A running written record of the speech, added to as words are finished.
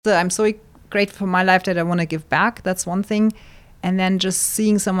So I'm so grateful for my life that I want to give back. That's one thing. And then just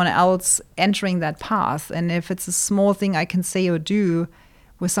seeing someone else entering that path. And if it's a small thing I can say or do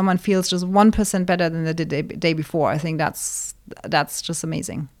where someone feels just 1% better than they did the day before, I think that's just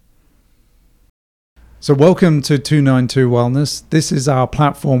amazing. So welcome to 292 Wellness. This is our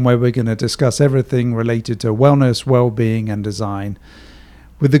platform where we're going to discuss everything related to wellness, well-being and design,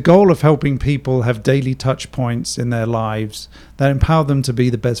 with the goal of helping people have daily touch points in their lives that empower them to be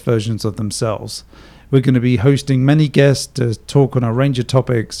the best versions of themselves. We're going to be hosting many guests to talk on a range of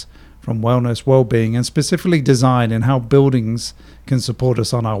topics from wellness, well-being, and specifically design and how buildings can support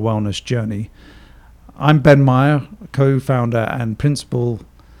us on our wellness journey. I'm Ben Meyer, co-founder and principal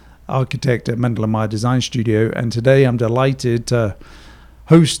architect at Mendil and Meyer Design Studio, and today I'm delighted to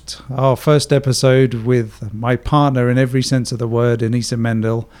host our first episode with my partner in every sense of the word, Anissa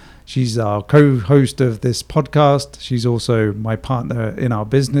Mendil. She's our co-host of this podcast. She's also my partner in our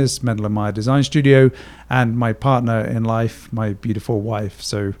business, Mendil and Meyer Design Studio, and my partner in life, my beautiful wife.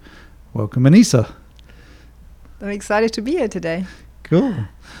 So welcome, Anissa. I'm excited to be here today. Cool.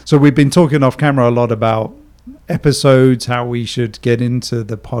 So we've been talking off camera a lot about episodes, how we should get into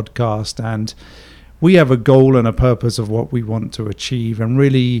the podcast, and we have a goal and a purpose of what we want to achieve, and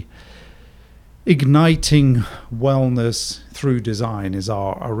really igniting wellness through design is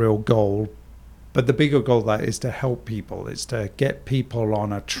our real goal. But the bigger goal that is to help people, is to get people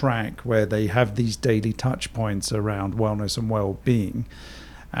on a track where they have these daily touch points around wellness and well-being.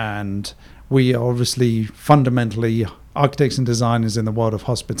 And we are obviously fundamentally architects and designers in the world of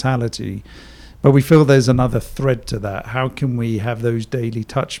hospitality, but we feel there's another thread to that. How can we have those daily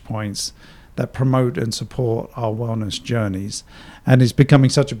touch points that promote and support our wellness journeys? And it's becoming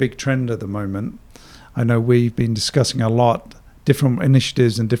such a big trend at the moment. I know we've been discussing a lot, different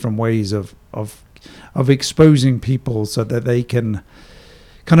initiatives and different ways of exposing people so that they can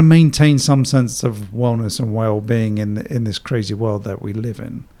kind of maintain some sense of wellness and well-being in this crazy world that we live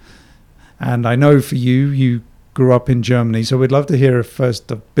in. And I know for you grew up in Germany, so we'd love to hear first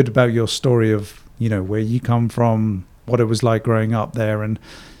a bit about your story of, where you come from, what it was like growing up there. And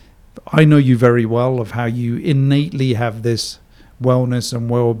I know you very well, of how you innately have this wellness and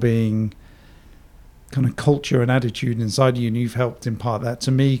well-being kind of culture and attitude inside you, and you've helped impart that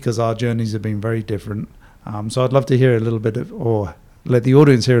to me because our journeys have been very different. So I'd love to hear a little bit or let the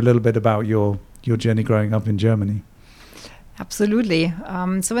audience hear a little bit about your journey growing up in Germany. Absolutely.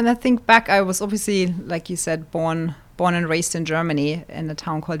 So when I think back, I was obviously, like you said, born and raised in Germany in a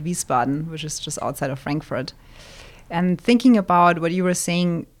town called Wiesbaden, which is just outside of Frankfurt. And thinking about what you were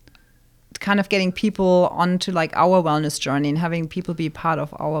saying, kind of getting people onto like our wellness journey and having people be part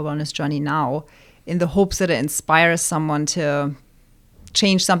of our wellness journey now, in the hopes that it inspires someone to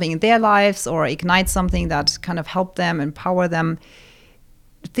change something in their lives or ignite something that kind of help them, empower them.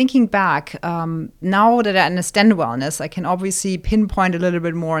 Thinking back, now that I understand wellness, I can obviously pinpoint a little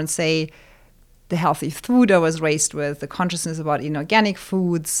bit more and say the healthy food I was raised with, the consciousness about inorganic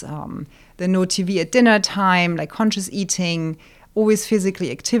foods, the no TV at dinner time, like conscious eating, always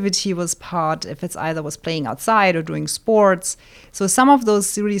physically activity was part, if it's either was playing outside or doing sports. So some of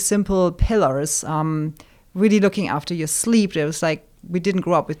those really simple pillars, really looking after your sleep. There was like, we didn't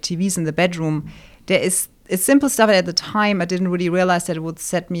grow up with TVs in the bedroom. It's simple stuff at the time. I didn't really realize that it would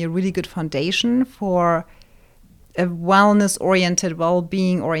set me a really good foundation for a wellness-oriented,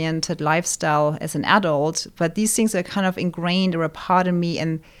 well-being-oriented lifestyle as an adult. But these things are kind of ingrained or a part of me.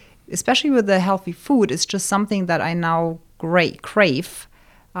 And especially with the healthy food, it's just something that I now crave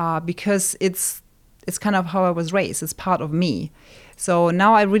because it's kind of how I was raised. It's part of me. So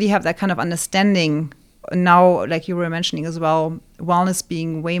now I really have that kind of understanding. Now, like you were mentioning as well, wellness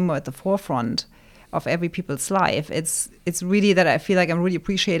being way more at the forefront of every people's life. It's really that I feel like I'm really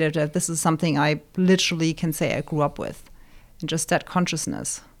appreciative that this is something I literally can say I grew up with, and just that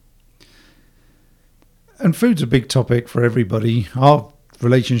consciousness. And food's a big topic for everybody. Our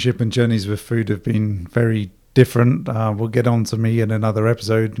relationship and journeys with food have been very different. We'll get on to me in another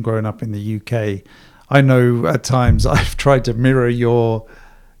episode. Growing up in the UK, I know at times I've tried to mirror your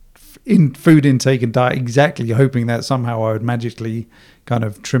food intake and diet exactly, hoping that somehow I would magically kind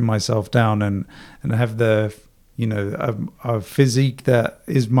of trim myself down and have the a physique that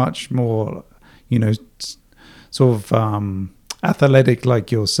is much more sort of athletic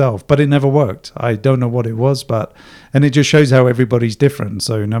like yourself. But it never worked. I don't know what it was, and it just shows how everybody's different.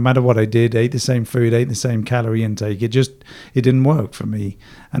 So no matter what I did, ate the same food, ate the same calorie intake, it didn't work for me.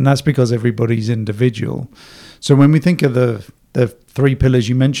 And that's because everybody's individual. So when we think of the three pillars,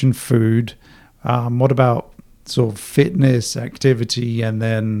 you mentioned food, what about sort of fitness, activity, and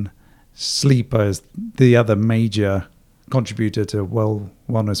then sleep as the other major contributor to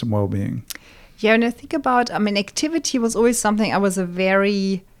wellness and well-being? Yeah, and I think about, activity was always something. I was a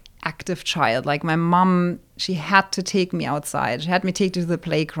very active child. Like my mom, she had to take me outside. She had me take to the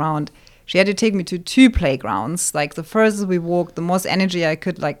playground. She had to take me to 2 playgrounds. Like the further we walked, the most energy I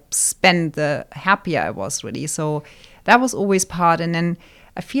could spend, the happier I was really. So that was always part. And then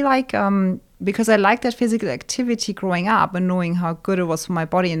I feel like because I liked that physical activity growing up and knowing how good it was for my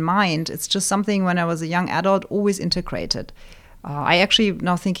body and mind, it's just something when I was a young adult always integrated. I actually,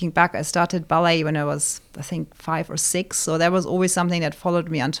 now thinking back, I started ballet when I was, I think, 5 or 6. So that was always something that followed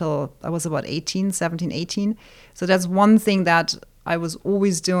me until I was about 17, 18. So that's one thing that I was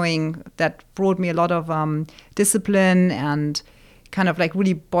always doing that brought me a lot of discipline and kind of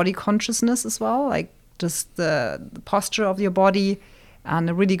really body consciousness as well, like just the posture of your body and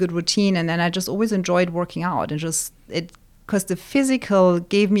a really good routine. And then I just always enjoyed working out and because the physical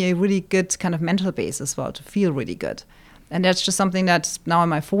gave me a really good kind of mental base as well to feel really good. And that's just something that now in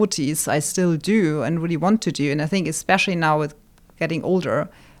my 40s I still do and really want to do. And I think especially now with getting older,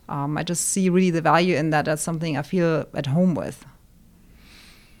 I just see really the value in that. That's something I feel at home with.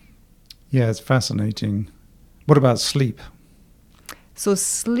 Yeah, it's fascinating. What about sleep? So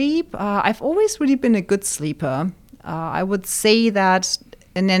sleep, I've always really been a good sleeper. I would say that,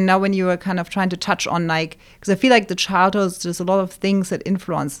 and then now when you were kind of trying to touch on because I feel like the childhood, there's a lot of things that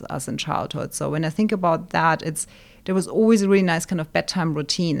influence us in childhood. So when I think about that, there was always a really nice kind of bedtime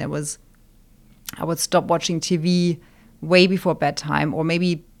routine. I would stop watching TV way before bedtime, or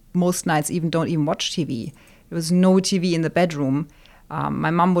maybe most nights don't even watch TV. There was no TV in the bedroom.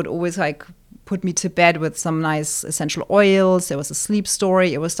 My mom would always put me to bed with some nice essential oils. There was a sleep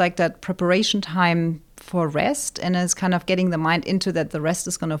story. It was like that preparation time for rest, and it's kind of getting the mind into that the rest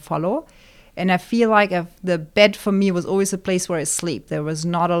is going to follow. And I feel like the bed for me was always a place where I sleep. There was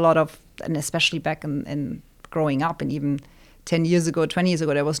not a lot of, and especially back in growing up, and even 10 years ago, 20 years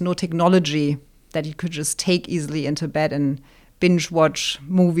ago, there was no technology that you could just take easily into bed and binge watch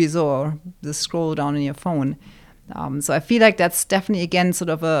movies or just scroll down on your phone. So I feel like that's definitely, again, sort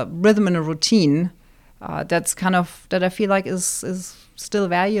of a rhythm and a routine that's kind of, that I feel like is still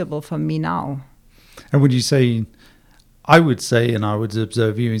valuable for me now. And would you say, I would say, and I would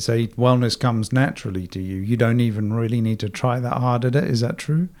observe you and say, wellness comes naturally to you. You don't even really need to try that hard at it. Is that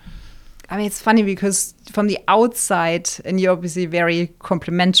true? It's funny because from the outside, and you're obviously very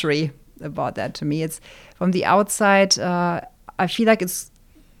complimentary about that to me. It's from the outside, I feel like it's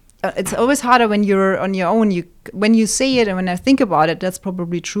always harder when you're on your own. When you say it and when I think about it, that's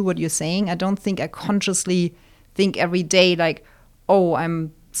probably true what you're saying. I don't think I consciously think every day oh,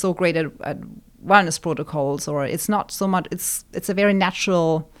 I'm so great at wellness protocols, or it's not so much. It's a very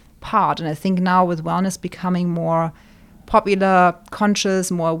natural part. And I think now with wellness becoming more popular,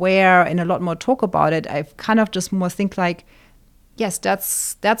 conscious, more aware, and a lot more talk about it, I've kind of just more think yes,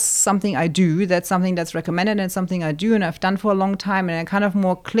 that's something I do. That's something that's recommended and something I do and I've done for a long time. And it kind of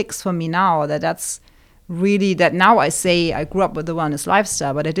more clicks for me now that's really that now I say I grew up with the wellness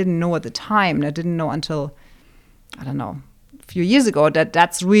lifestyle, but I didn't know at the time. And I didn't know until, I don't know, a few years ago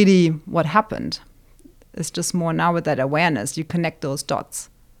that's really what happened. It's just more now with that awareness, you connect those dots.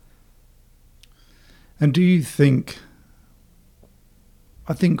 And do you think,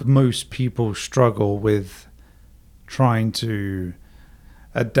 I think most people struggle with trying to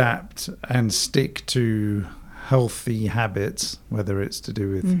adapt and stick to healthy habits, whether it's to do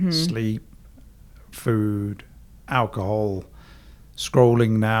with sleep, food, alcohol,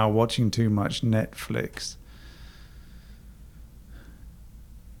 scrolling now, watching too much Netflix.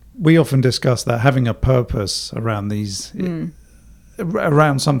 We often discuss that having a purpose around these,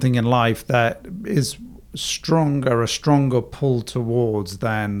 around something in life that is a stronger pull towards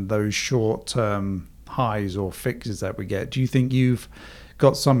than those short-term highs or fixes that we get. Do you think you've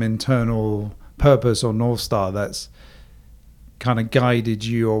got some internal purpose or North Star that's kind of guided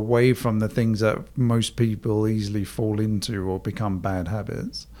you away from the things that most people easily fall into or become bad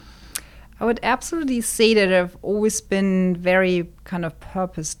habits? I would absolutely say that I've always been very kind of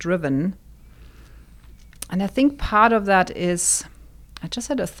purpose-driven. And I think part of that is, I just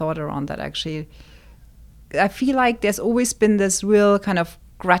had a thought around that actually. I feel like there's always been this real kind of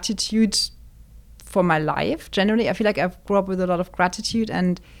gratitude for my life. Generally, I feel like I've grew up with a lot of gratitude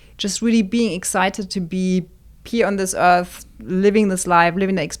and just really being excited to be here on this earth, living this life,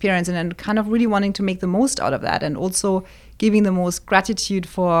 living the experience, and then kind of really wanting to make the most out of that, and also giving the most gratitude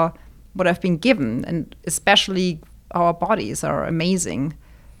for what I've been given, and especially our bodies are amazing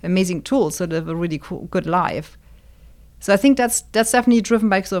tools to live a really cool, good life. So I think that's definitely driven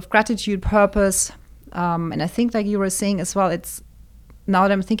by sort of gratitude, purpose, and I think like you were saying as well, it's now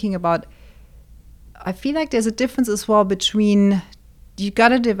that I'm thinking about, I feel like there's a difference as well between, you got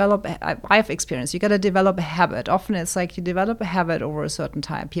to develop, I've experienced, you got to develop a habit. Often it's like you develop a habit over a certain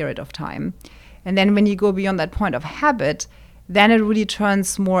period of time. And then when you go beyond that point of habit, then it really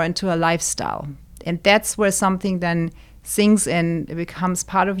turns more into a lifestyle. And that's where something then sinks in. It becomes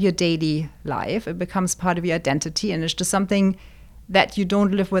part of your daily life. It becomes part of your identity. And it's just something that you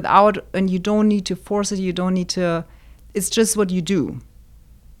don't live without, and you don't need to force it. You don't need to, it's just what you do.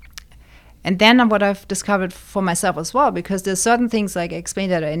 And then what I've discovered for myself as well, because there's certain things, like I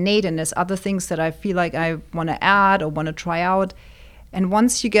explained, that are innate, and there's other things that I feel like I want to add or want to try out. And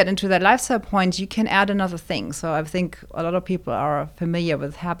once you get into that lifestyle point, you can add another thing. So I think a lot of people are familiar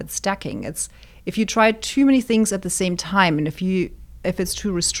with habit stacking. It's if you try too many things at the same time, and if it's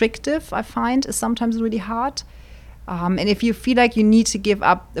too restrictive, I find is sometimes really hard. And if you feel like you need to give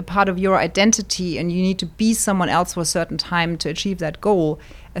up a part of your identity and you need to be someone else for a certain time to achieve that goal,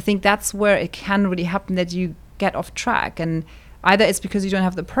 I think that's where it can really happen that you get off track. And either it's because you don't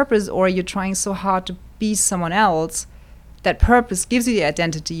have the purpose, or you're trying so hard to be someone else. That purpose gives you the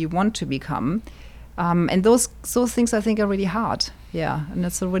identity you want to become. And those things I think are really hard. Yeah, and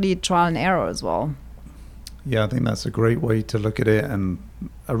it's a really trial and error as well. Yeah, I think that's a great way to look at it, and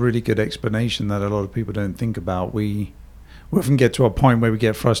a really good explanation that a lot of people don't think about. We often get to a point where we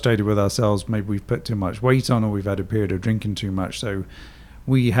get frustrated with ourselves. Maybe we've put too much weight on, or we've had a period of drinking too much. So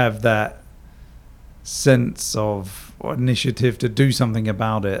we have that sense of initiative to do something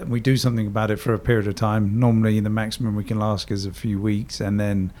about it. We do something about it for a period of time. Normally the maximum we can last is a few weeks, and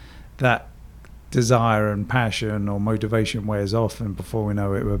then that desire and passion or motivation wears off, and before we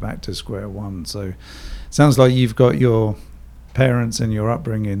know it, we're back to square one. So sounds like you've got your parents and your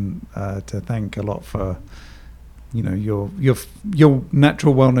upbringing to thank a lot for, you know, your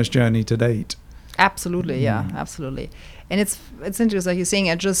natural wellness journey to date. Absolutely, yeah, absolutely. And it's interesting, like you're saying,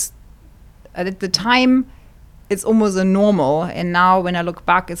 at the time it's almost a normal, and now when I look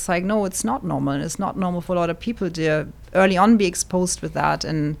back, it's like, no, it's not normal, and it's not normal for a lot of people to early on be exposed with that.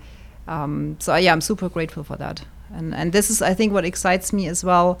 And so yeah, I'm super grateful for that. And this is, I think, what excites me as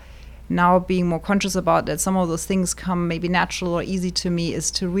well, now being more conscious about that some of those things come maybe natural or easy to me, is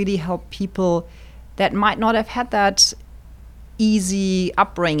to really help people that might not have had that easy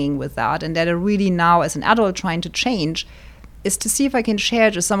upbringing with that, and that are really now as an adult trying to change, is to see if I can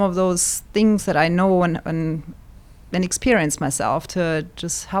share just some of those things that I know and experience myself, to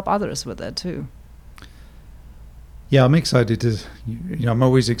just help others with it too. Yeah, I'm excited to, I'm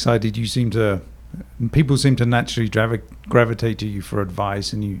always excited. People seem to naturally gravitate to you for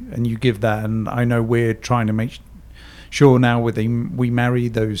advice, and you give that. And I know we're trying to make sure now we marry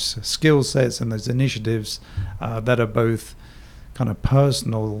those skill sets and those initiatives that are both kind of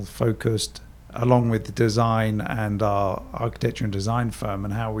personal focused, along with the design and our architecture and design firm,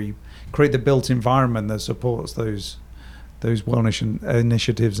 and how we create the built environment that supports those wellness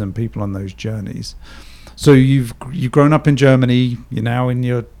initiatives and people on those journeys. So you've grown up in Germany. You're now in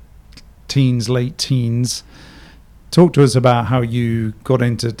your late teens. Talk to us about how you got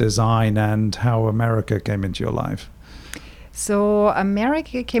into design and how America came into your life. So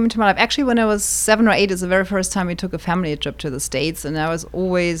America came into my life actually when I was 7 or 8. Is the very first time we took a family trip to the States, and I was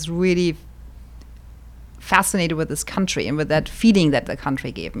always really fascinated with this country and with that feeling that the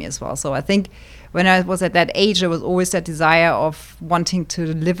country gave me as well. So I think when I was at that age, there was always that desire of wanting to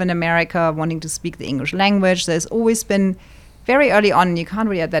live in America, wanting to speak the English language. There's always been, very early on, you can't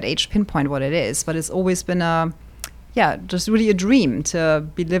really at that age pinpoint what it is, but it's always been just really a dream to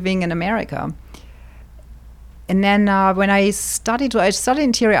be living in America. And then when I studied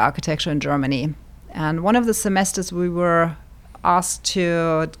interior architecture in Germany, and one of the semesters we were asked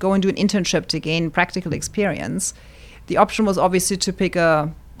to go and do an internship to gain practical experience. The option was obviously to pick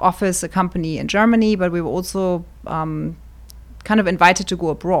a company in Germany, but we were also kind of invited to go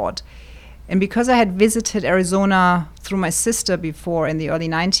abroad. And because I had visited Arizona through my sister before in the early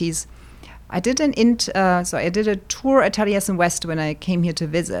 90s, I did I did a tour at Taliesin West when I came here to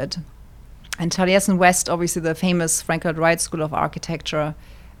visit. And Taliesin West, obviously the famous Frank Lloyd Wright School of Architecture,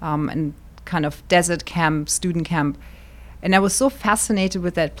 and kind of desert camp, student camp. And I was so fascinated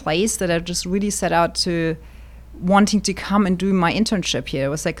with that place that I just really set out to wanting to come and do my internship here. It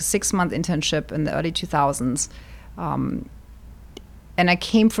was like a 6-month internship in the early 2000s. And I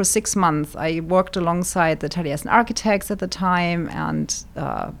came for 6 months. I worked alongside the Taliesin architects at the time, and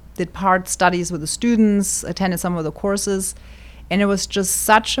did part studies with the students, attended some of the courses. And it was just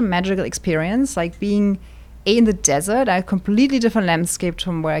such a magical experience, like being in the desert, a completely different landscape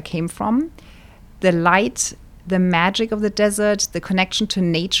from where I came from. The light, the magic of the desert, the connection to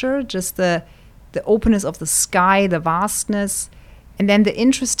nature, just the openness of the sky, the vastness. And then the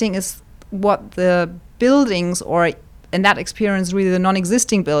interesting is what the buildings, or in that experience really the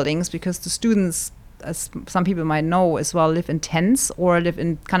non-existing buildings, because the students, as some people might know as well, live in tents or live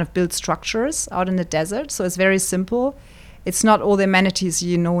in kind of built structures out in the desert. So it's very simple. It's not all the amenities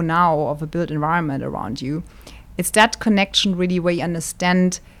you know now of a built environment around you. It's that connection really where you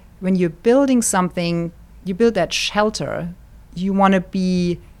understand when you're building something, you build that shelter. You want to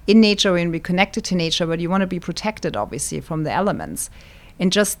be in nature, you want to be connected to nature, but you want to be protected, obviously, from the elements.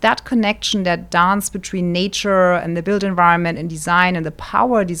 And just that connection, that dance between nature and the built environment and design, and the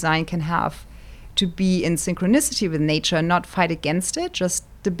power design can have to be in synchronicity with nature and not fight against it. Just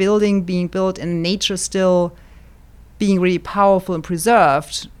the building being built and nature still being really powerful and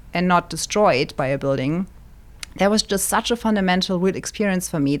preserved and not destroyed by a building. That was just such a fundamental, real experience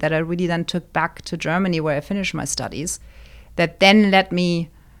for me that I really then took back to Germany, where I finished my studies, that then led me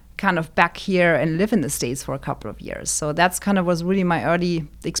kind of back here and live in the States for a couple of years. So that's kind of was really my early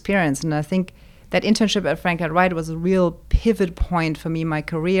experience. And I think that internship at Frank Lloyd Wright was a real pivot point for me, my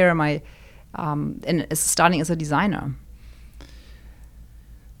career, and starting as a designer.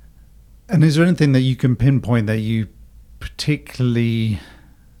 And is there anything that you can pinpoint that you particularly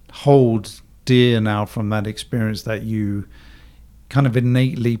hold dear now from that experience that you kind of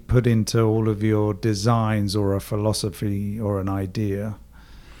innately put into all of your designs, or a philosophy or an idea?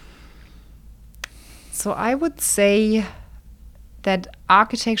 So I would say that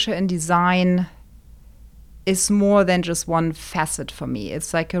architecture and design is more than just one facet for me.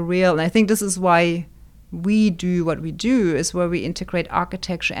 It's like a real, and I think this is why we do what we do, is where we integrate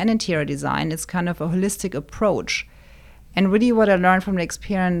architecture and interior design. It's kind of a holistic approach. And really what I learned from the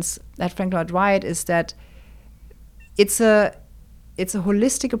experience at Frank Lloyd Wright is that it's a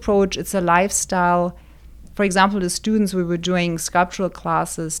holistic approach. It's a lifestyle. For example, the students, we were doing sculptural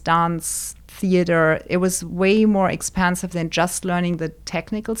classes, dance, theater. It was way more expansive than just learning the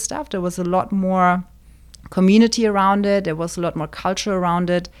technical stuff. There was a lot more community around it. There was a lot more culture around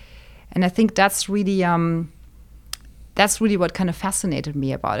it. And I think that's really what kind of fascinated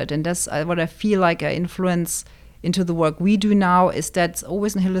me about it. And that's what I feel like I influence into the work we do now, is that it's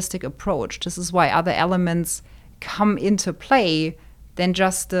always a holistic approach. This is why other elements come into play than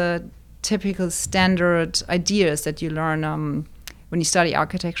just the typical standard ideas that you learn when you study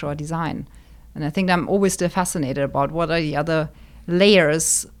architecture or design. And I think I'm always still fascinated about what are the other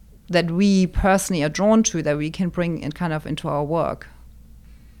layers that we personally are drawn to that we can bring in kind of into our work.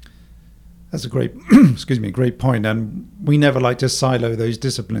 That's a great, great point. And we never like to silo those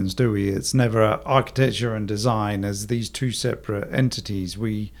disciplines, do we? It's never architecture and design as these two separate entities.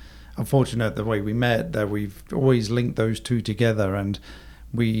 We are fortunate the way we met that we've always linked those two together, and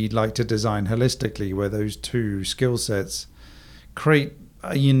we like to design holistically, where those two skill sets create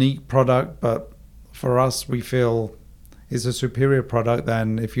a unique product, but for us, we feel is a superior product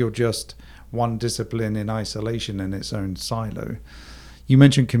than if you're just one discipline in isolation in its own silo. You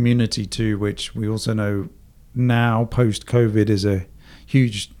mentioned community too, which we also know now post-COVID is a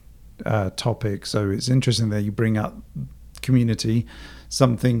huge topic. So it's interesting that you bring up community,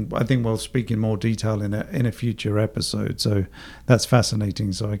 something I think we'll speak in more detail in a future episode. So that's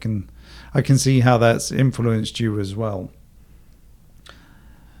fascinating. So I can see how that's influenced you as well.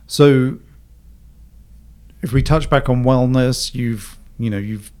 So if we touch back on wellness, you've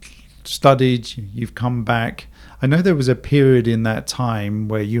studied, you've come back. I know there was a period in that time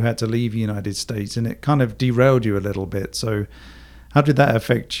where you had to leave the United States, and it kind of derailed you a little bit. So how did that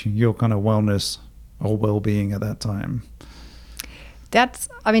affect your kind of wellness or well-being at that time? That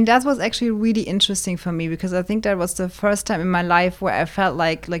was actually really interesting for me, because I think that was the first time in my life where I felt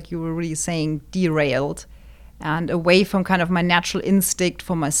like you were really saying, derailed and away from kind of my natural instinct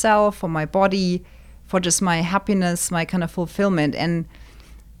for myself, for my body, for just my happiness, my kind of fulfillment. And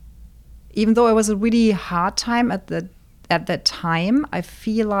even though it was a really hard time at that time, I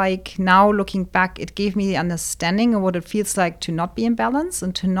feel like now looking back, it gave me the understanding of what it feels like to not be in balance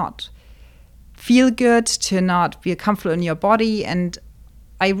and to not feel good, to not feel comfortable in your body. And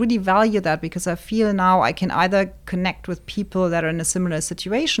I really value that, because I feel now I can either connect with people that are in a similar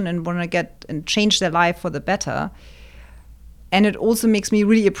situation and want to get and change their life for the better. And it also makes me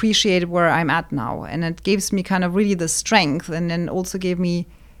really appreciate where I'm at now. And it gives me kind of really the strength, and then also gave me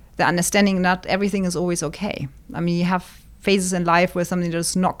the understanding not everything is always okay. I mean, you have phases in life where something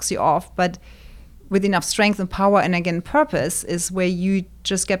just knocks you off, but with enough strength and power and again purpose is where you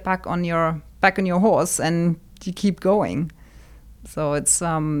just get back on your horse and you keep going. So it's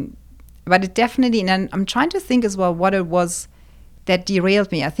but it definitely, and I'm trying to think as well what it was that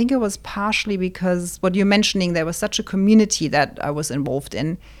derailed me. I think it was partially because what you're mentioning, there was such a community that I was involved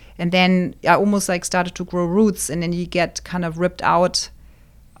in, and then I almost like started to grow roots, and then you get kind of ripped out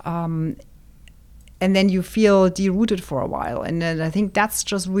and then you feel derooted for a while. And then I think that's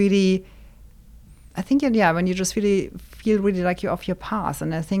just really, I think, when you just really feel really like you're off your path.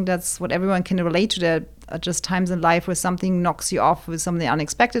 And I think that's what everyone can relate to. There are just times in life where something knocks you off, where something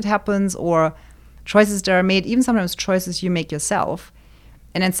unexpected happens, or choices that are made, even sometimes choices you make yourself.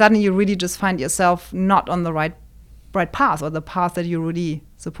 And then suddenly you really just find yourself not on the right path, or the path that you're really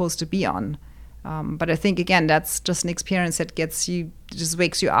supposed to be on. But I think, again, that's just an experience that just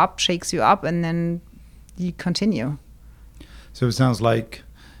wakes you up, shakes you up, and then you continue. So it sounds like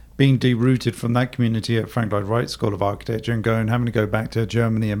being derooted from that community at Frank Lloyd Wright School of Architecture and having to go back to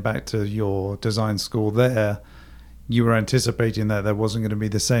Germany and back to your design school there, you were anticipating that there wasn't going to be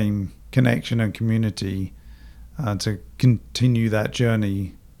the same connection and community to continue that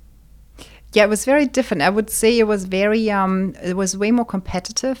journey. Yeah, it was very different. I would say it was it was way more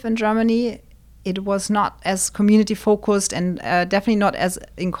competitive in Germany. It was not as community focused, and definitely not as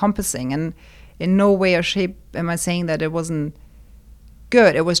encompassing. And in no way or shape am I saying that it wasn't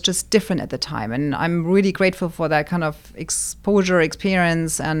good. It was just different at the time. And I'm really grateful for that kind of exposure,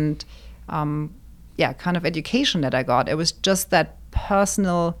 experience, and kind of education that I got. It was just that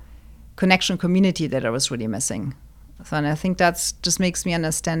personal connection community that I was really missing. So, and I think that's just makes me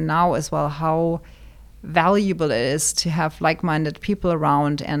understand now as well how valuable it is to have like-minded people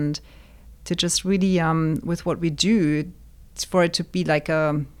around, and to just really, with what we do, for it to be like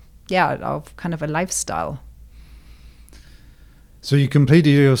kind of a lifestyle. So you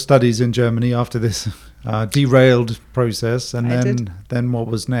completed your studies in Germany after this derailed process, and then what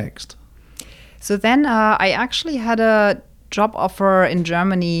was next? So then I actually had a job offer in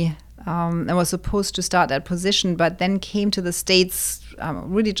Germany. I was supposed to start that position, but then came to the States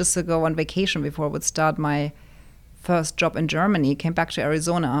really just to go on vacation before I would start my first job in Germany. Came back to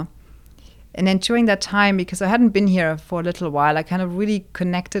Arizona. And then during that time, because I hadn't been here for a little while, I kind of really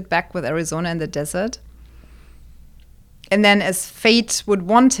connected back with Arizona and the desert. And then as fate would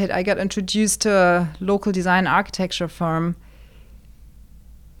want it, I got introduced to a local design architecture firm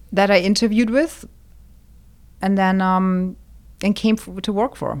that I interviewed with, and then and came to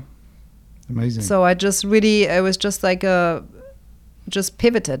work for. Amazing. So I just really, it was just like just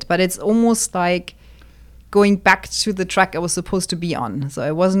pivoted, but it's almost like going back to the track I was supposed to be on. So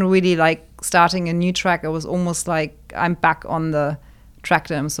it wasn't really like starting a new track. It was almost like I'm back on the track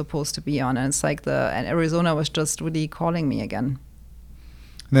that I'm supposed to be on. And it's like and Arizona was just really calling me again.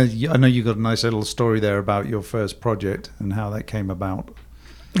 Now, I know you got a nice little story there about your first project and how that came about.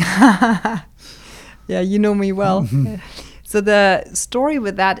 Yeah, you know me well. So the story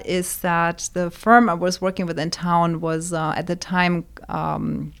with that is that the firm I was working with in town was at the time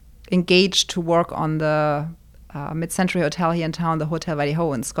engaged to work on the mid-century hotel here in town, the Hotel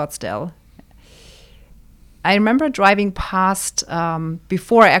Vallejo in Scottsdale. I remember driving past,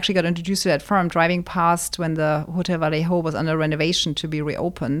 before I actually got introduced to that firm, driving past when the Hotel Vallejo was under renovation to be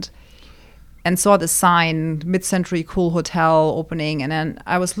reopened, and saw the sign, mid-century cool hotel opening. And then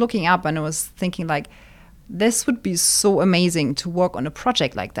I was looking up and I was thinking, like, this would be so amazing to work on a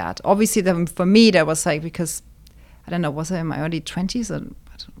project like that. Obviously, for me, that was like, because, I don't know, was I in my early 20s?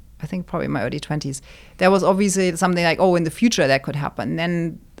 I think probably in my early 20s. There was obviously something like, in the future that could happen. And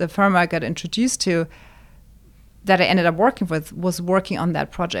then the firm I got introduced to, that I ended up working with, was working on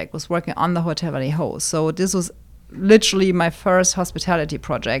that project, was working on the Hotel Vallejo. So this was literally my first hospitality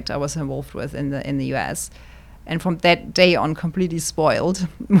project I was involved with in the US. And from that day on, completely spoiled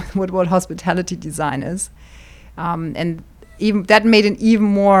with what hospitality design is. And even that made an even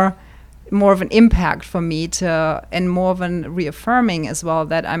more of an impact for me and more of an reaffirming as well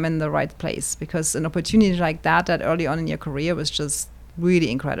that I'm in the right place, because an opportunity like that early on in your career was just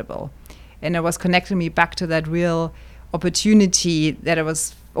really incredible. And it was connecting me back to that real opportunity that I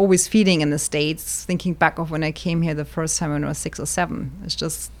was always feeling in the States, thinking back of when I came here the first time when I was 6 or 7. It's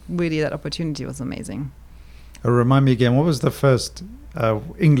just really, that opportunity was amazing. Remind me again, what was the first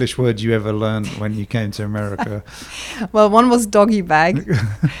English word you ever learned when you came to America? Well, one was doggy bag.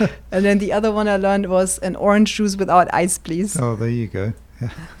 And then the other one I learned was an orange juice without ice, please. Oh, there you go.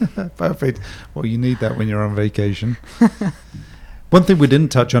 Yeah. Perfect. Well, you need that when you're on vacation. One thing we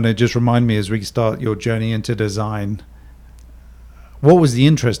didn't touch on, it just remind me as we start your journey into design. What was the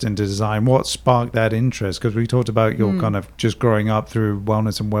interest in design? What sparked that interest? Because we talked about your kind of just growing up through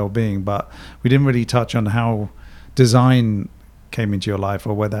wellness and well-being, but we didn't really touch on how design came into your life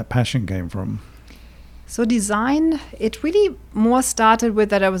or where that passion came from. So design, it really more started with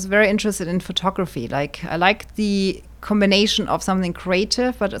that I was very interested in photography. Like, I liked the combination of something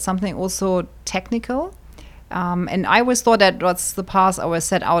creative, but something also technical. And I always thought that that's the path I was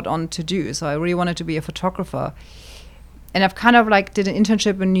set out on to do. So I really wanted to be a photographer. I've kind of like did an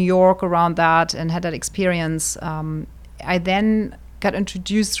internship in New York around that and had that experience. I then got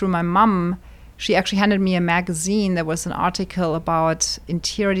introduced through my mom. She actually handed me a magazine. There was an article about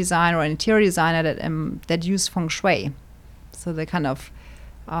interior design or an interior designer that used feng shui. So the kind of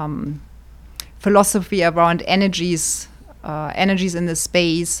philosophy around energies in the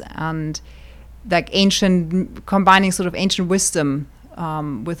space, and like combining sort of ancient wisdom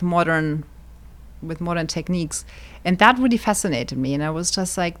with modern techniques. And that really fascinated me. And I was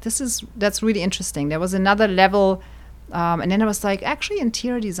just like, that's really interesting. There was another level. And then I was like, actually,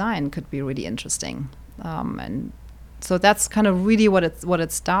 interior design could be really interesting. And so that's kind of really what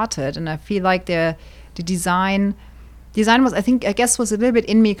it started. And I feel like the design was, I guess, was a little bit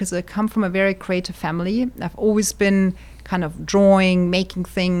in me because I come from a very creative family. I've always been kind of drawing, making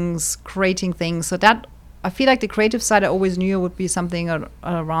things, creating things. So that, I feel like the creative side I always knew would be something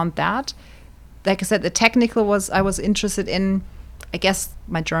around that. Like I said, the technical I was interested in. I guess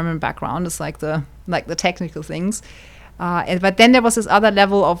my German background is like the technical things. But then there was this other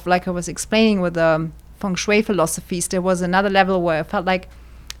level of, like I was explaining with the feng shui philosophies, there was another level where I felt like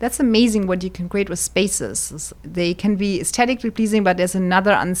that's amazing what you can create with spaces. They can be aesthetically pleasing, but there's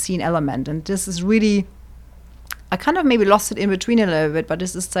another unseen element. And this is really, I kind of maybe lost it in between a little bit, but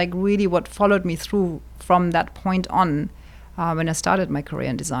this is like really what followed me through from that point on when I started my career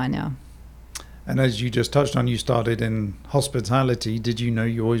in design, yeah. And as you just touched on, you started in hospitality. Did you know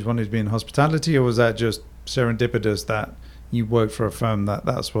you always wanted to be in hospitality, or was that just serendipitous that you worked for a firm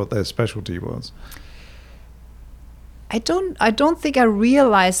that's what their specialty was? I don't think I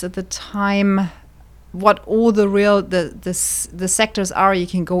realized at the time what all the sectors are you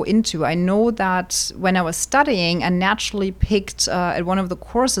can go into. I know that when I was studying, I naturally picked at one of the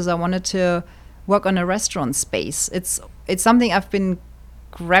courses I wanted to work on a restaurant space. It's something I've been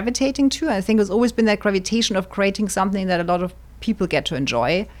gravitating to. I think it's always been that gravitation of creating something that a lot of people get to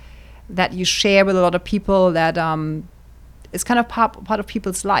enjoy, that you share with a lot of people, that is kind of part of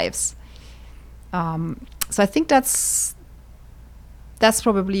people's lives. So I think that's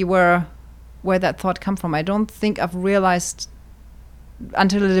probably where that thought come from. I don't think I've realized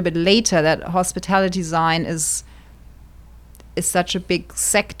until a little bit later that hospitality design is such a big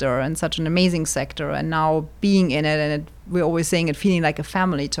sector and such an amazing sector, and now being in it, and we're always saying it feeling like a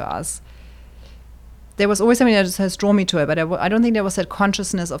family to us. There was always something that just has drawn me to it, but I don't think there was that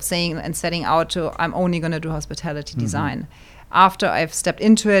consciousness of saying and setting out to, I'm only going to do hospitality design. After I've stepped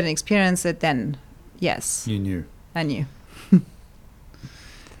into it and experienced it, then yes. You knew. I knew. And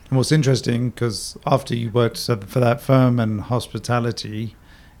what's interesting, because after you worked for that firm and hospitality,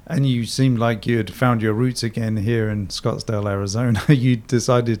 and you seemed like you had found your roots again here in Scottsdale, Arizona, you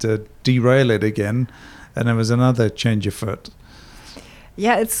decided to derail it again, and there was another change of foot.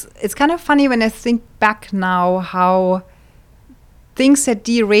 Yeah, it's kind of funny when I think back now how things that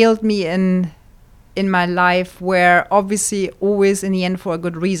derailed me in my life were obviously always in the end for a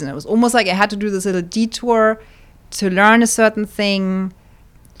good reason. It was almost like I had to do this little detour to learn a certain thing,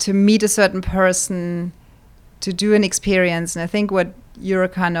 to meet a certain person, to do an experience. And I think what you're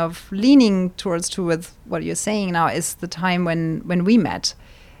kind of leaning towards to with what you're saying now is the time when we met.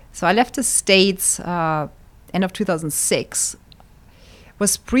 So I left the States end of 2006,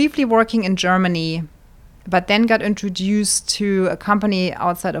 was briefly working in Germany, but then got introduced to a company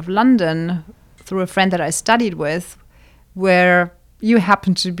outside of London through a friend that I studied with, where you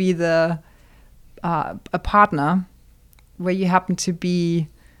happen to be a partner, where you happen to be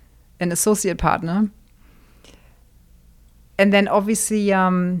an associate partner. And then obviously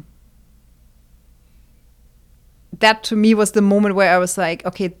that to me was the moment where I was like,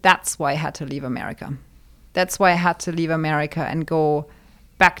 okay, that's why I had to leave America. That's why I had to leave America and go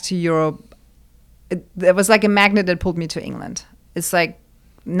back to Europe. It was like a magnet that pulled me to England. It's like,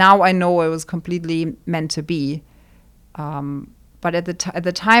 now I know it was completely meant to be. But at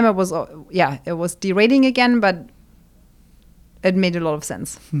the time, it was derailing again, but it made a lot of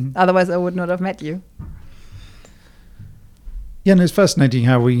sense. Mm-hmm. Otherwise, I would not have met you. Yeah, and it's fascinating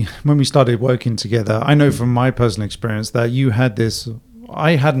how when we started working together, I know from my personal experience that you had this,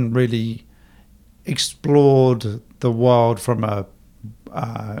 I hadn't really explored the world from a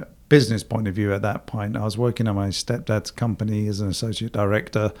business point of view at that point. I was working at my stepdad's company as an associate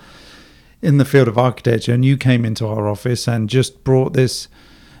director in the field of architecture, and you came into our office and just brought this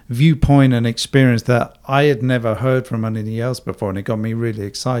viewpoint and experience that I had never heard from anybody else before, and it got me really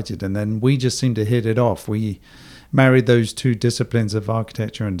excited. And then we just seemed to hit it off. We married those two disciplines of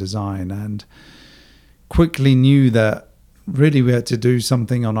architecture and design, and quickly knew that really we had to do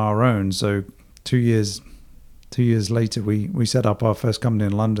something on our own. So 2 years later, we set up our first company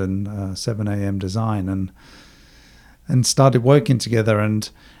in London, 7am Design, and and started working together. And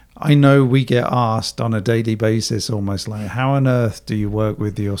I know we get asked on a daily basis, almost like, how on earth do you work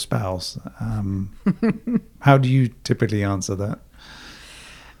with your spouse? How do you typically answer that?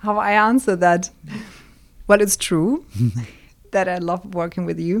 How I answer that? Well, it's true that I love working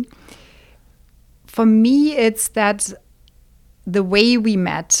with you. For me, it's that the way we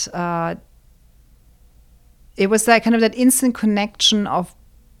met, it was like kind of that instant connection of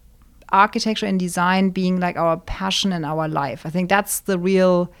architecture and design being like our passion in our life. I think that's the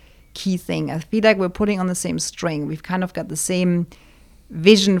real key thing. I feel like we're putting on the same string. We've kind of got the same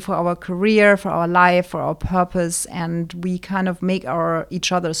vision for our career, for our life, for our purpose, and we kind of make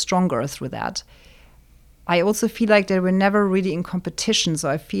each other stronger through that. I also feel like that we're never really in competition, so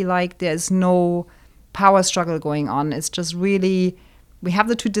I feel like there's no power struggle going on. It's just really, we have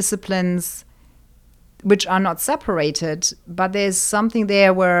the two disciplines which are not separated, but there's something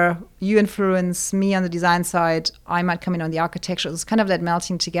there where you influence me on the design side, I might come in on the architecture. It's kind of that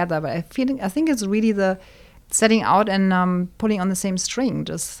melting together, but I think it's really the setting out and pulling on the same string,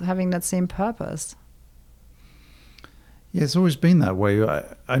 just having that same purpose. Yeah, it's always been that way.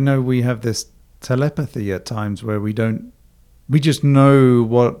 I know we have this telepathy at times where we just know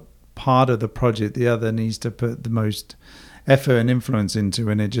what part of the project the other needs to put the most effort and influence into,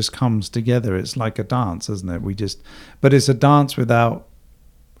 and it just comes together. It's like a dance, isn't it? But it's a dance without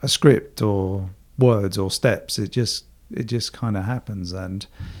a script or words or steps. It just kind of happens, and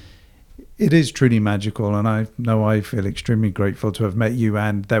it is truly magical. And I know I feel extremely grateful to have met you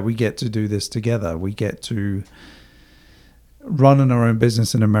and that we get to do this together. We get to run our own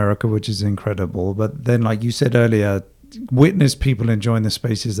business in America, which is incredible. But then, like you said earlier, witness people enjoying the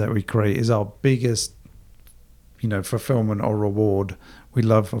spaces that we create is our biggest fulfillment or reward. We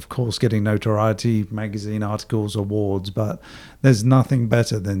love, of course, getting notoriety, magazine articles, awards, but there's nothing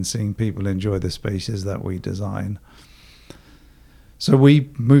better than seeing people enjoy the spaces that we design. So we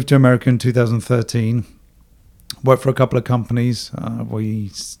moved to America in 2013, worked for a couple of companies.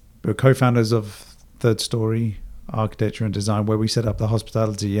 We were co-founders of Third Story Architecture and Design, where we set up the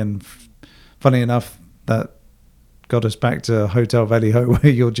hospitality, and funny enough, that got us back to Hotel Valley Ho,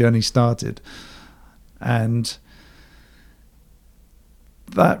 where your journey started. And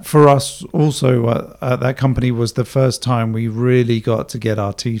that for us also, that company was the first time we really got to get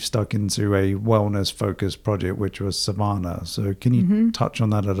our teeth stuck into a wellness focused project, which was Savannah. So can you touch on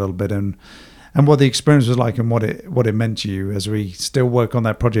that a little bit and what the experience was like and what it meant to you as we still work on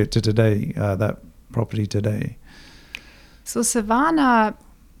that project to today, that property today? So Savannah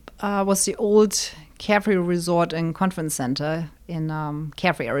was the old Carefree Resort and Conference Center in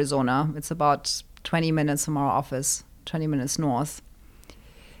Carefree, Arizona. It's about 20 minutes from our office, 20 minutes north.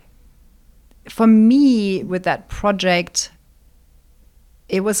 For me, with that project,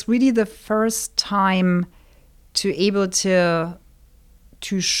 it was really the first time to able to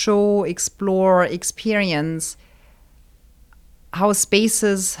show, explore, experience how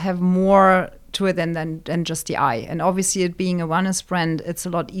spaces have more to it than just the eye. And obviously, it being a wellness brand, it's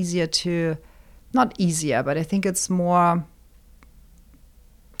a lot easier not easier, but I think it's more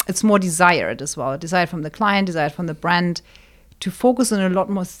desired as well. Desired from the client, desired from the brand, to focus on a lot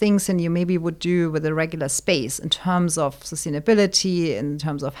more things than you maybe would do with a regular space in terms of sustainability, in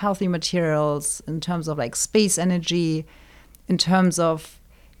terms of healthy materials, in terms of like space energy, in terms of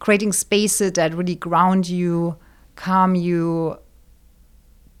creating spaces that really ground you, calm you,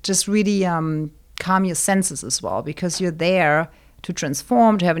 just really calm your senses as well, because you're there to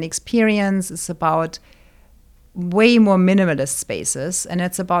transform, to have an experience. It's about way more minimalist spaces, and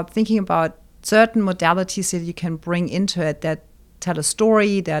it's about thinking about certain modalities that you can bring into it that tell a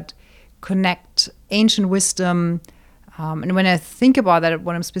story, that connect ancient wisdom. And when I think about that,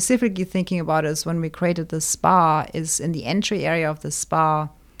 what I'm specifically thinking about is when we created the spa, is in the entry area of the spa.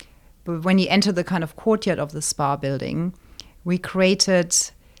 But when you enter the kind of courtyard of the spa building, we created,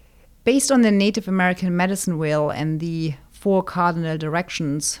 based on the Native American medicine wheel and the 4 cardinal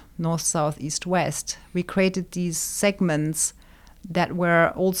directions, north, south, east, west, we created these segments that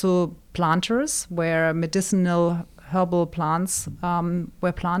were also planters, where medicinal herbal plants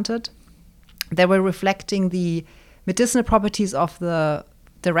were planted. They were reflecting the medicinal properties of the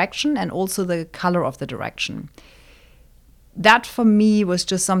direction and also the color of the direction. That for me was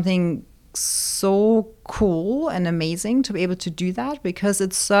just something so cool and amazing to be able to do that, because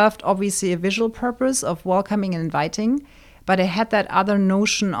it served obviously a visual purpose of welcoming and inviting, but it had that other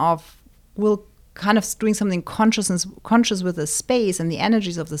notion of we'll kind of doing something conscious with the space and the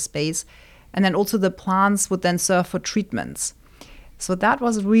energies of the space. And then also the plants would then serve for treatments. So that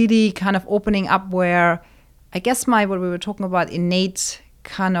was really kind of opening up where I guess what we were talking about, innate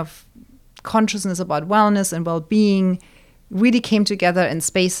kind of consciousness about wellness and well-being really came together in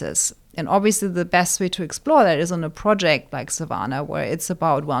spaces. And obviously the best way to explore that is on a project like Savannah, where it's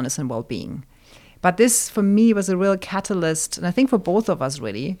about wellness and well-being. But this, for me, was a real catalyst, and I think for both of us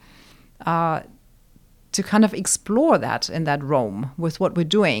really, to kind of explore that in that realm with what we're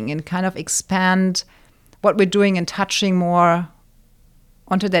doing and kind of expand what we're doing and touching more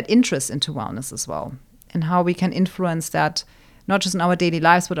onto that interest into wellness as well, and how we can influence that, not just in our daily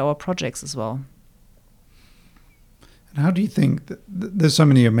lives, but our projects as well. And how do you think there's so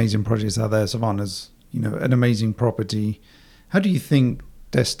many amazing projects out there? Savannah's, an amazing property. How do you think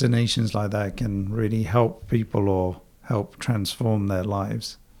destinations like that can really help people or help transform their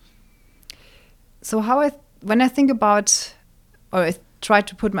lives? So when I think about, or I try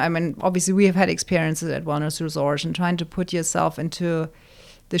to put obviously we have had experiences at wellness resorts, and trying to put yourself into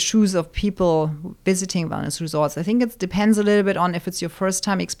the shoes of people visiting wellness resorts. I think it depends a little bit on if it's your first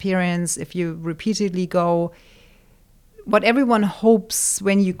time experience, if you repeatedly go. What everyone hopes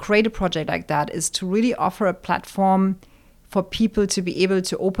when you create a project like that is to really offer a platform for people to be able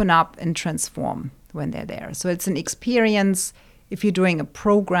to open up and transform when they're there. So it's an experience. If you're doing a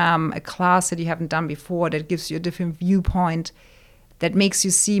program, a class that you haven't done before, that gives you a different viewpoint, that makes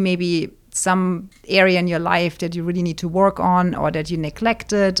you see maybe some area in your life that you really need to work on or that you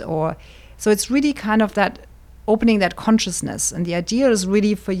neglected. So it's really kind of that opening that consciousness. And the idea is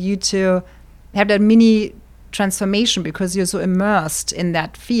really for you to have that mini transformation, because you're so immersed in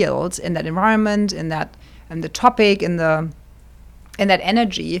that field, in that environment, in the topic, in that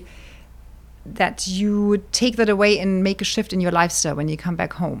energy, that you take that away and make a shift in your lifestyle when you come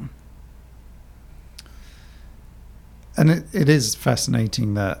back home. And it is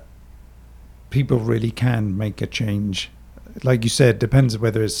fascinating that people really can make a change. Like you said, depends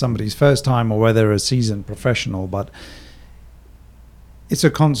whether it's somebody's first time or whether a seasoned professional, but it's a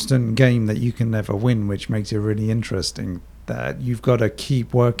constant game that you can never win, which makes it really interesting, that you've got to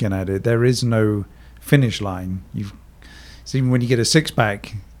keep working at it. There is no finish line. So even when you get a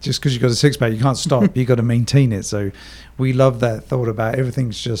six-pack, just because you've got a six-pack, you can't stop. You've got to maintain it. So we love that thought about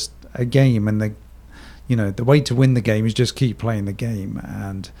everything's just a game, and the way to win the game is just keep playing the game.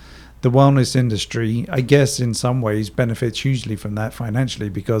 And the wellness industry, I guess, in some ways benefits hugely from that financially,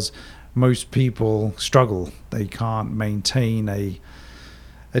 because most people struggle. They can't maintain a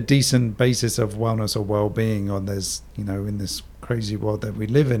decent basis of wellness or well-being, or there's, in this crazy world that we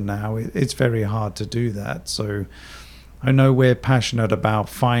live in now, it's very hard to do that. So I know we're passionate about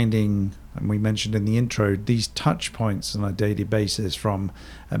finding, and we mentioned in the intro, these touch points on a daily basis, from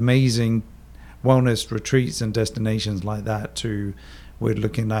amazing wellness retreats and destinations like that to we're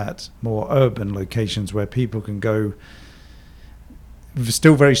looking at more urban locations where people can go,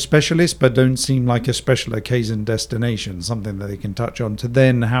 still very specialist, but don't seem like a special occasion destination, something that they can touch on, to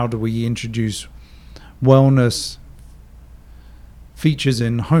then how do we introduce wellness features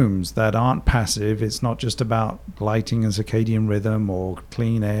in homes that aren't passive. It's not just about lighting and circadian rhythm or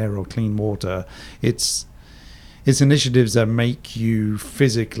clean air or clean water. It's initiatives that make you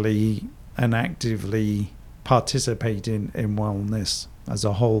physically and actively participate in wellness as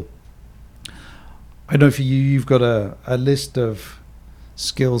a whole. I know for you've got a list of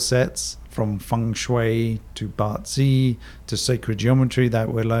skill sets, from feng shui to Bazi to sacred geometry, that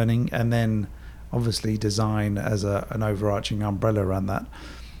we're learning, and then obviously design as an overarching umbrella around that.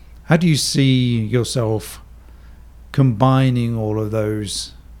 How do you see yourself combining all of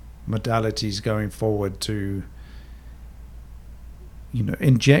those modalities going forward to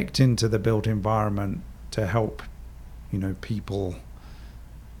inject into the built environment to help people,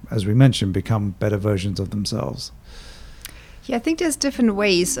 as we mentioned, become better versions of themselves? Yeah, I think there's different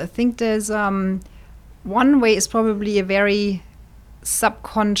ways. I think there's one way is probably a very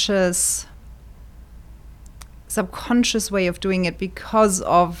subconscious way of doing it because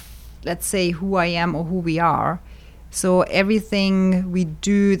of, let's say, who I am or who we are. So everything we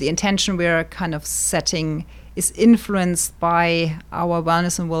do, the intention we're kind of setting, is influenced by our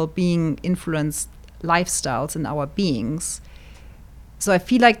wellness and well-being influenced lifestyles and our beings. So I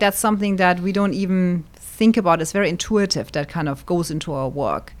feel like that's something that we don't even think about. It's very intuitive, that kind of goes into our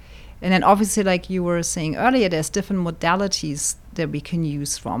work. And then obviously, like you were saying earlier, there's different modalities that we can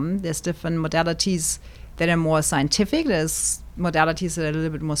use from. There's different modalities that are more scientific. There's modalities that are a little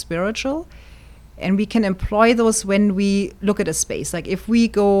bit more spiritual. And we can employ those when we look at a space. Like if we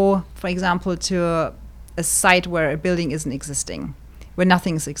go, for example, to a site where a building isn't existing, where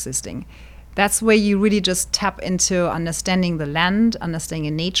nothing is existing. That's where you really just tap into understanding the land,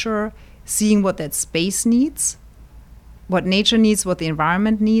 understanding nature, seeing what that space needs, what nature needs, what the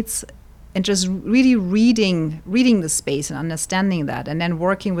environment needs, and just really reading the space and understanding that, and then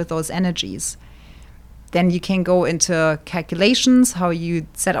working with those energies. Then you can go into calculations, how you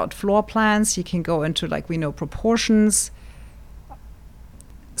set out floor plans. You can go into, like we know, proportions.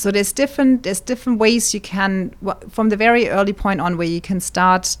 So there's different ways you can, from the very early point on, where you can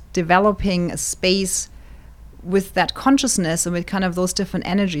start developing a space with that consciousness and with kind of those different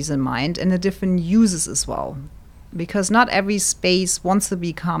energies in mind, and the different uses as well. Because not every space wants to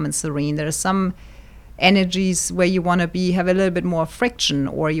be calm and serene. There are some energies where you want to have a little bit more friction,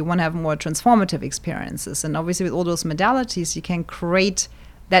 or you want to have more transformative experiences. And obviously with all those modalities, you can create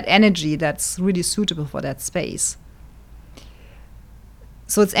that energy that's really suitable for that space.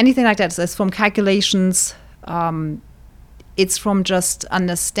 So it's anything like that. So it's from calculations, it's from just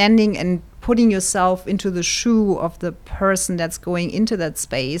understanding and putting yourself into the shoe of the person that's going into that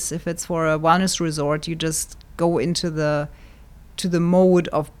space. If it's for a wellness resort, you just go into the mode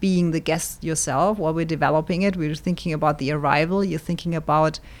of being the guest yourself. While we're developing it, we're thinking about the arrival. You're thinking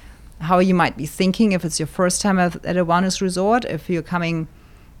about how you might be thinking if it's your first time at a wellness resort. If you're coming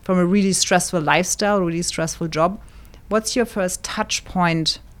from a really stressful lifestyle, really stressful job, what's your first touch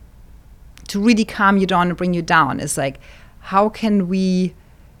point to really calm you down and bring you down? It's like, how can we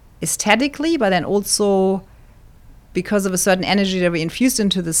aesthetically, but then also because of a certain energy that we infused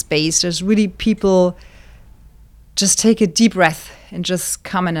into the space, there's really people just take a deep breath and just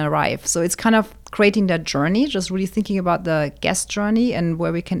come and arrive. So it's kind of creating that journey, just really thinking about the guest journey and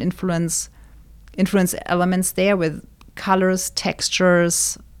where we can influence elements there with colors,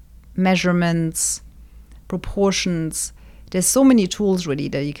 textures, measurements, proportions. There's so many tools really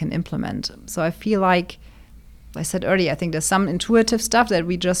that you can implement. So I feel like I said earlier, I think there's some intuitive stuff that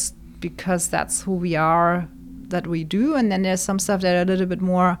we just, because that's who we are, that we do. And then there's some stuff that are a little bit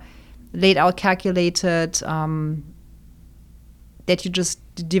more laid out, calculated, that you just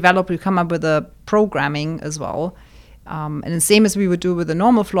develop, you come up with a programming as well. And the same as we would do with a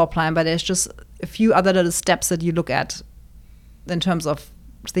normal floor plan, but there's just a few other little steps that you look at in terms of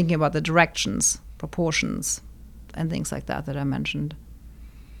thinking about the directions, proportions, and things like that I mentioned.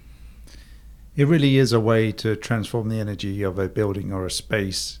 It really is a way to transform the energy of a building or a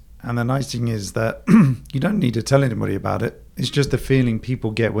space. And the nice thing is that you don't need to tell anybody about it. It's just the feeling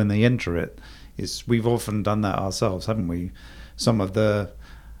people get when they enter it. We've often done that ourselves, haven't we? Some of the,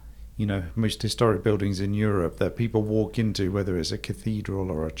 most historic buildings in Europe that people walk into, whether it's a cathedral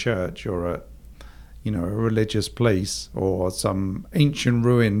or a church or a religious place or some ancient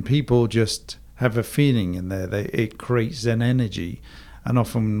ruin, people just have a feeling in there. It creates an energy. And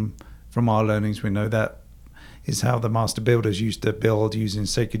often from our learnings, we know that is how the master builders used to build, using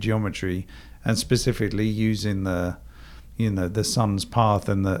sacred geometry and specifically using the sun's path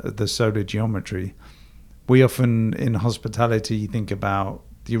and the solar geometry. We often in hospitality think about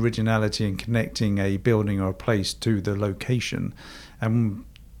the originality and connecting a building or a place to the location. And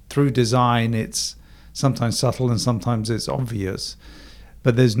through design, it's sometimes subtle and sometimes it's obvious.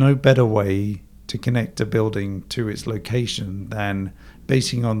 But there's no better way to connect a building to its location than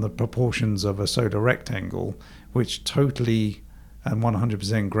basing on the proportions of a solar rectangle, which totally and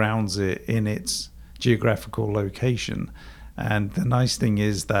 100% grounds it in its geographical location. And the nice thing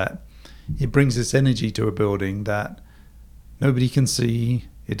is that it brings this energy to a building that nobody can see.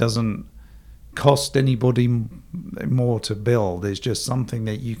 It doesn't cost anybody more to build. It's just something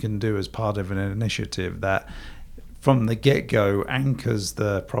that you can do as part of an initiative that from the get-go anchors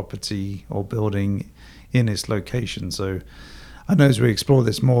the property or building in its location. So I know as we explore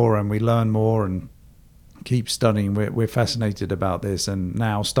this more and we learn more and keep studying, we're fascinated about this, and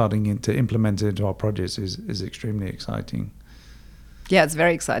now starting to implement it into our projects is extremely exciting. Yeah, it's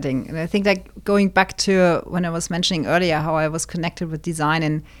very exciting. And I think like going back to when I was mentioning earlier how I was connected with design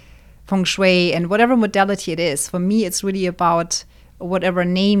and feng shui and whatever modality it is, for me it's really about whatever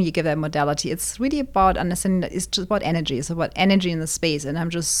name you give that modality. It's really about understanding that it's just about energy. It's about energy in the space. And I'm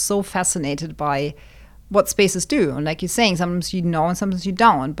just so fascinated by what spaces do. And like you're saying, sometimes you know and sometimes you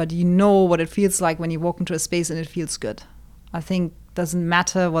don't, but you know what it feels like when you walk into a space and it feels good. I think it doesn't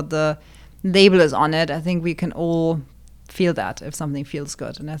matter what the label is on it. I think we can all feel that if something feels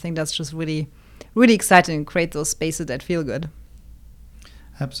good. And I think that's just really, really exciting to create those spaces that feel good.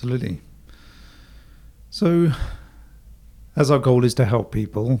 Absolutely. So as our goal is to help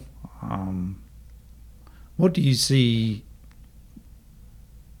people, what do you see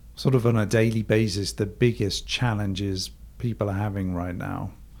sort of on a daily basis the biggest challenges people are having right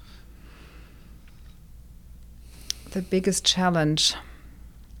now? The biggest challenge,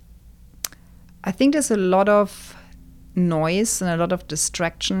 I think there's a lot of noise and a lot of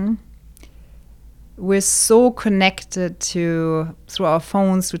distraction we're so connected through our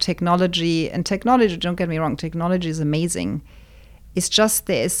phones, through technology. And technology, don't get me wrong, technology is amazing. It's just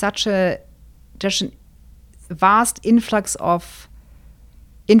there is such a vast influx of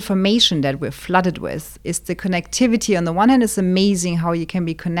information that we're flooded with. Is the connectivity on the one hand is amazing, how you can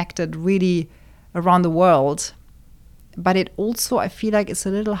be connected really around the world, but it also, I feel like it's a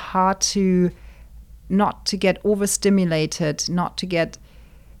little hard to not to get overstimulated, not to get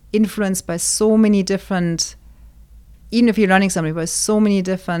influenced by so many different, even if you're learning something, by so many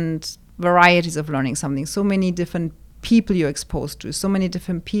different varieties of learning something, so many different people you're exposed to, so many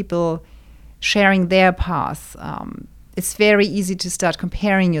different people sharing their path. It's very easy to start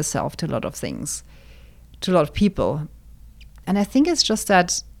comparing yourself to a lot of things, to a lot of people. And I think it's just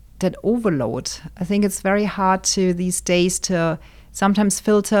that overload. I think it's very hard to these days to sometimes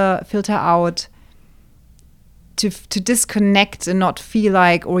filter out, to disconnect and not feel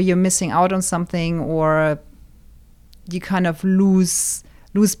like, or you're missing out on something, or you kind of lose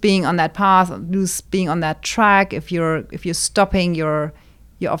being on that path, lose being on that track. If you're stopping, you're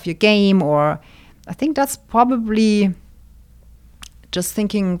off your game. Or I think that's probably, just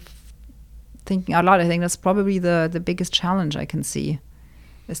thinking out loud, I think that's probably the biggest challenge I can see,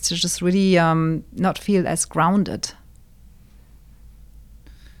 is to just really not feel as grounded.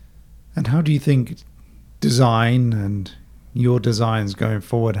 And how do you think design and your designs going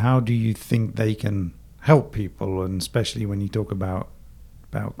forward, how do you think they can help people, and especially when you talk about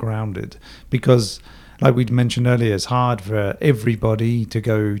grounded? Because like we mentioned earlier, it's hard for everybody to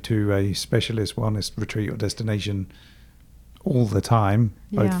go to a specialist wellness retreat or destination all the time,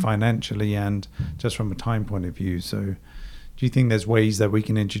 both financially and just from a time point of view. So do you think there's ways that we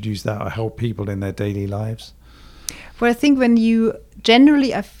can introduce that or help people in their daily lives? Well, I think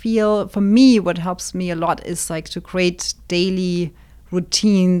I feel, for me, what helps me a lot is like to create daily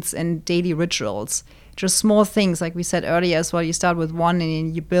routines and daily rituals. Just small things, like we said earlier as well. You start with one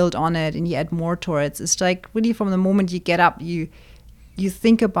and you build on it and you add more to it. It's like really from the moment you get up, you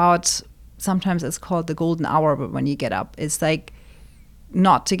think about, sometimes it's called the golden hour, but when you get up, it's like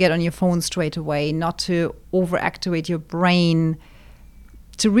not to get on your phone straight away, not to overactivate your brain,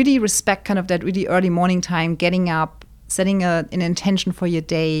 to really respect kind of that really early morning time, getting up, setting an intention for your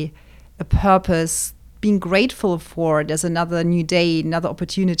day, a purpose, being grateful for there's another new day, another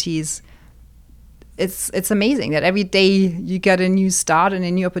opportunities. It's amazing that every day you get a new start and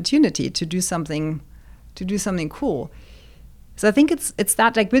a new opportunity to do something cool. So I think it's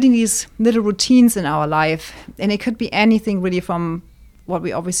that, like building these little routines in our life, and it could be anything really from what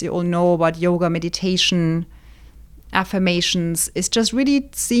we obviously all know about yoga, meditation, affirmations. It's just really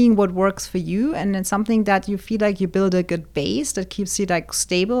seeing what works for you, and then something that you feel like you build a good base that keeps you like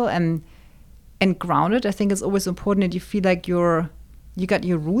stable and grounded. I think it's always important that you feel like you got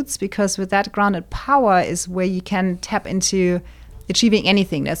your roots, because with that grounded power is where you can tap into achieving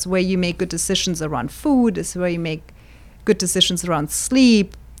anything. That's where you make good decisions around food. It's where you make good decisions around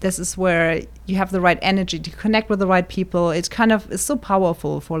sleep. This is where you have the right energy to connect with the right people. It's so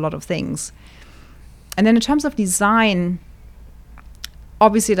powerful for a lot of things. And then in terms of design,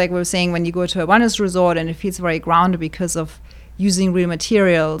 obviously, like we were saying, when you go to a wellness resort and it feels very grounded because of using real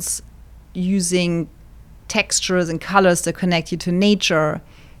materials, using textures and colors that connect you to nature,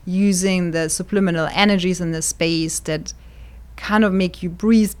 using the subliminal energies in the space that kind of make you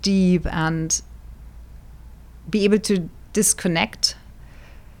breathe deep and be able to disconnect.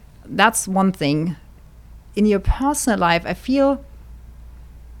 That's one thing. In your personal life, I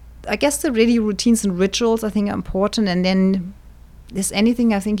guess the really routines and rituals I think are important, and then there's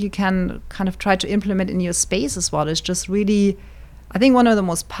anything I think you can kind of try to implement in your space as well. It's just really, I think one of the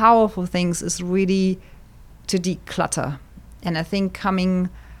most powerful things is really to declutter. And I think coming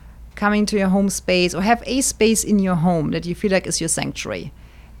to your home space, or have a space in your home that you feel like is your sanctuary,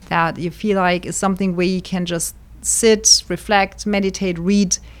 that you feel like is something where you can just sit, reflect, meditate,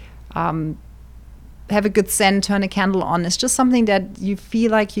 read, have a good scent, turn a candle on. It's just something that you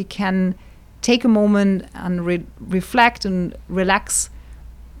feel like you can take a moment and reflect and relax,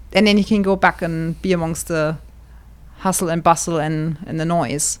 and then you can go back and be amongst the hustle and bustle and the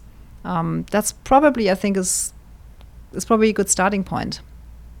noise. That's probably, I think, is probably a good starting point.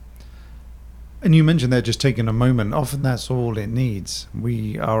 And you mentioned there just taking a moment. Often that's all it needs.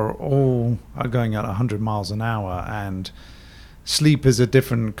 We are all going at 100 miles an hour, and sleep is a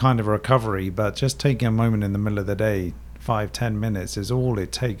different kind of recovery, but just taking a moment in the middle of the day, 5-10 minutes, is all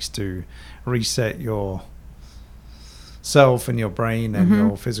it takes to reset your self and your brain and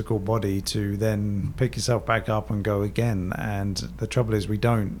your physical body to then pick yourself back up and go again. And the trouble is we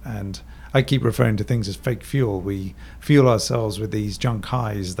don't. And I keep referring to things as fake fuel. We fuel ourselves with these junk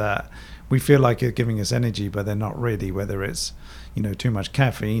highs that we feel like they're giving us energy, but they're not really, whether it's, too much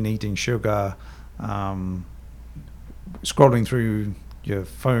caffeine, eating sugar, scrolling through your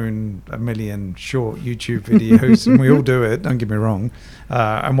phone a million short YouTube videos, and we all do it, don't get me wrong,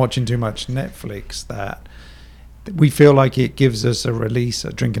 and watching too much Netflix, that we feel like it gives us a release.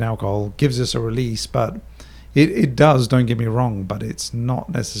 Drinking alcohol gives us a release, but it does, don't get me wrong, but it's not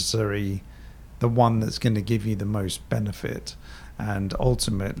necessarily the one that's going to give you the most benefit, and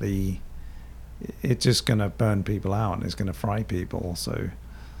ultimately it's just going to burn people out and it's going to fry people. So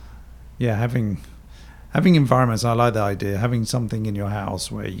yeah, having environments, I like the idea, having something in your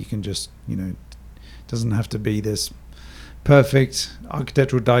house where you can just, it doesn't have to be this perfect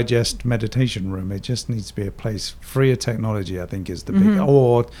Architectural Digest meditation room. It just needs to be a place free of technology, I think, is the big,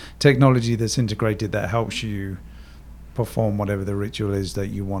 or technology that's integrated that helps you perform whatever the ritual is that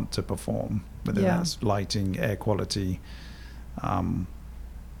you want to perform, whether that's lighting, air quality.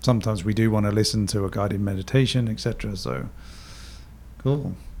 Sometimes we do want to listen to a guided meditation, etc. So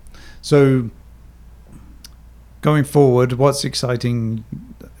cool. So going forward, what's exciting,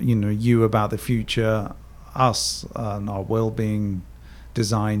 you about the future, us and our well-being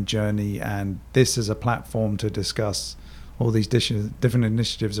design journey, and this as a platform to discuss all these different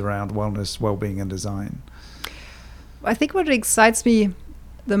initiatives around wellness, well-being and design? I think what excites me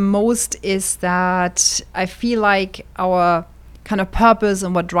the most is that I feel like our kind of purpose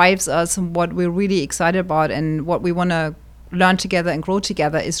and what drives us and what we're really excited about and what we want to learn together and grow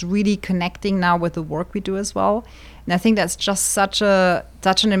together is really connecting now with the work we do as well. And I think that's just such an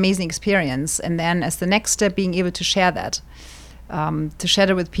amazing experience. And then as the next step, being able to share that,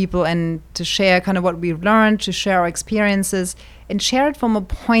 with people and to share kind of what we've learned, to share our experiences and share it from a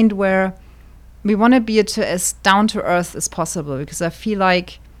point where we want to be as down to earth as possible, because I feel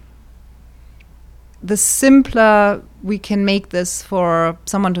like the simpler we can make this for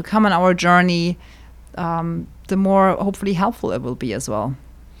someone to come on our journey, the more hopefully helpful it will be as well.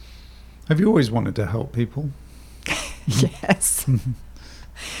 Have you always wanted to help people? Yes.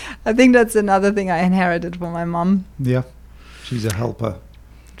 I think that's another thing I inherited from my mom. Yeah, she's a helper.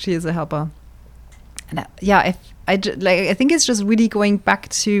 She is a helper. And I think it's just really going back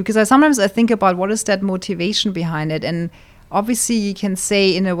to, because sometimes I think about what is that motivation behind it. And obviously you can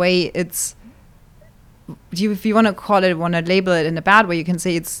say in a way it's, if you want to label it in a bad way, you can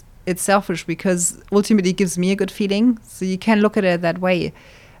say it's selfish because ultimately it gives me a good feeling. So you can look at it that way.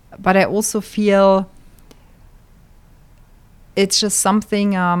 But I also feel it's just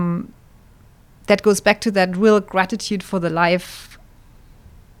something that goes back to that real gratitude for the life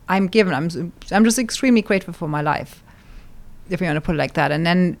I'm given. I'm just extremely grateful for my life, if you want to put it like that. And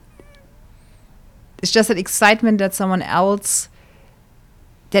then it's just that excitement that someone else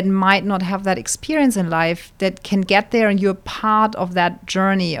that might not have that experience in life that can get there, and you're part of that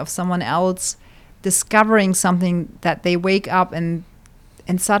journey of someone else discovering something that they wake up and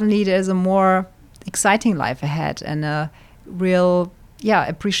suddenly there's a more exciting life ahead and a real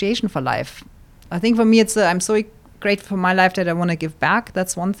appreciation for life. I think for me I'm so grateful for my life that I want to give back.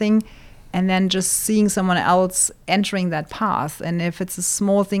 That's one thing. And then just seeing someone else entering that path, and if it's a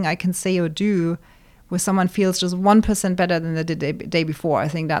small thing I can say or do where someone feels just 1% better than they did the day before, I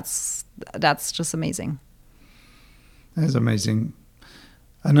think that's just amazing. That's amazing.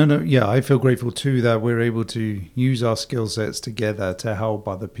 And I feel grateful too that we're able to use our skill sets together to help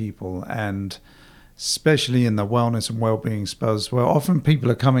other people, and especially in the wellness and well-being space, where often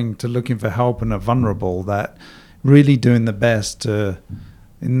people are coming to looking for help and are vulnerable, that really doing the best to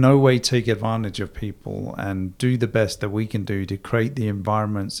in no way take advantage of people and do the best that we can do to create the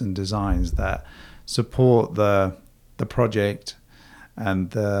environments and designs that support the project and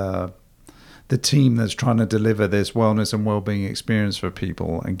the team that's trying to deliver this wellness and well-being experience for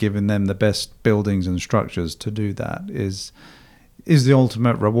people, and giving them the best buildings and structures to do that is the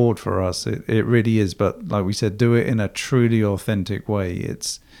ultimate reward for us. It really is. But like we said, do it in a truly authentic way.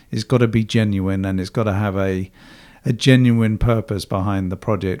 It's got to be genuine, and it's got to have a genuine purpose behind the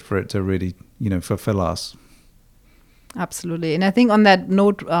project for it to really, fulfill us. Absolutely. And I think on that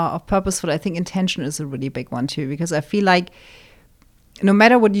note of purposeful, I think intention is a really big one too, because I feel like no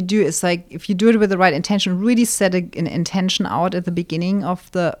matter what you do, it's like if you do it with the right intention, really set an intention out at the beginning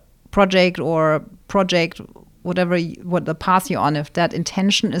of the project or project, what the path you're on. If that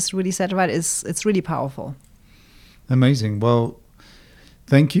intention is really set right, it's really powerful. Amazing. Well,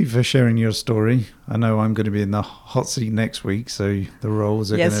 thank you for sharing your story. I know I'm going to be in the hot seat next week, so the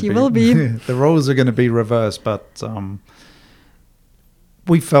roles are yes, you will be. The roles are going to be reversed, but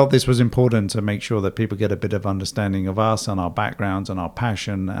we felt this was important to make sure that people get a bit of understanding of us and our backgrounds and our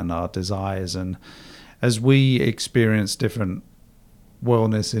passion and our desires. And as we experience different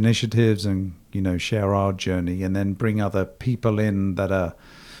wellness initiatives and, share our journey, and then bring other people in that are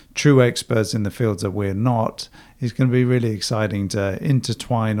true experts in the fields that we're not. It's going to be really exciting to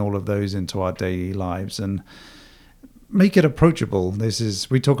intertwine all of those into our daily lives and make it approachable.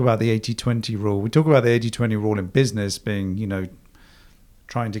 We talk about the 80-20 rule. We talk about the 80-20 rule in business being,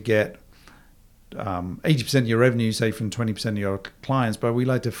 trying to get 80% of your revenue, say, from 20% of your clients. But we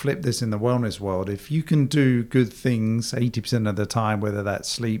like to flip this in the wellness world. If you can do good things 80% of the time, whether that's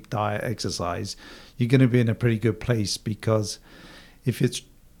sleep, diet, exercise, you're going to be in a pretty good place, because if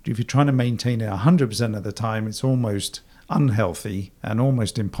you're trying to maintain it 100% of the time, it's almost unhealthy and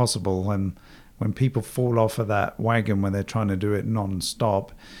almost impossible. And when people fall off of that wagon when they're trying to do it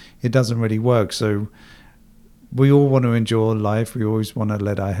non-stop, it doesn't really work. So we all want to enjoy life. We always want to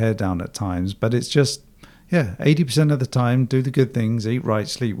let our hair down at times. But it's just, 80% of the time, do the good things, eat right,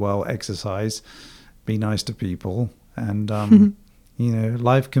 sleep well, exercise, be nice to people. And,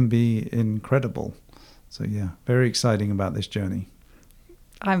 life can be incredible. So, very exciting about this journey.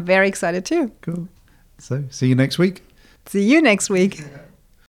 I'm very excited too. Cool. So, see you next week. See you next week.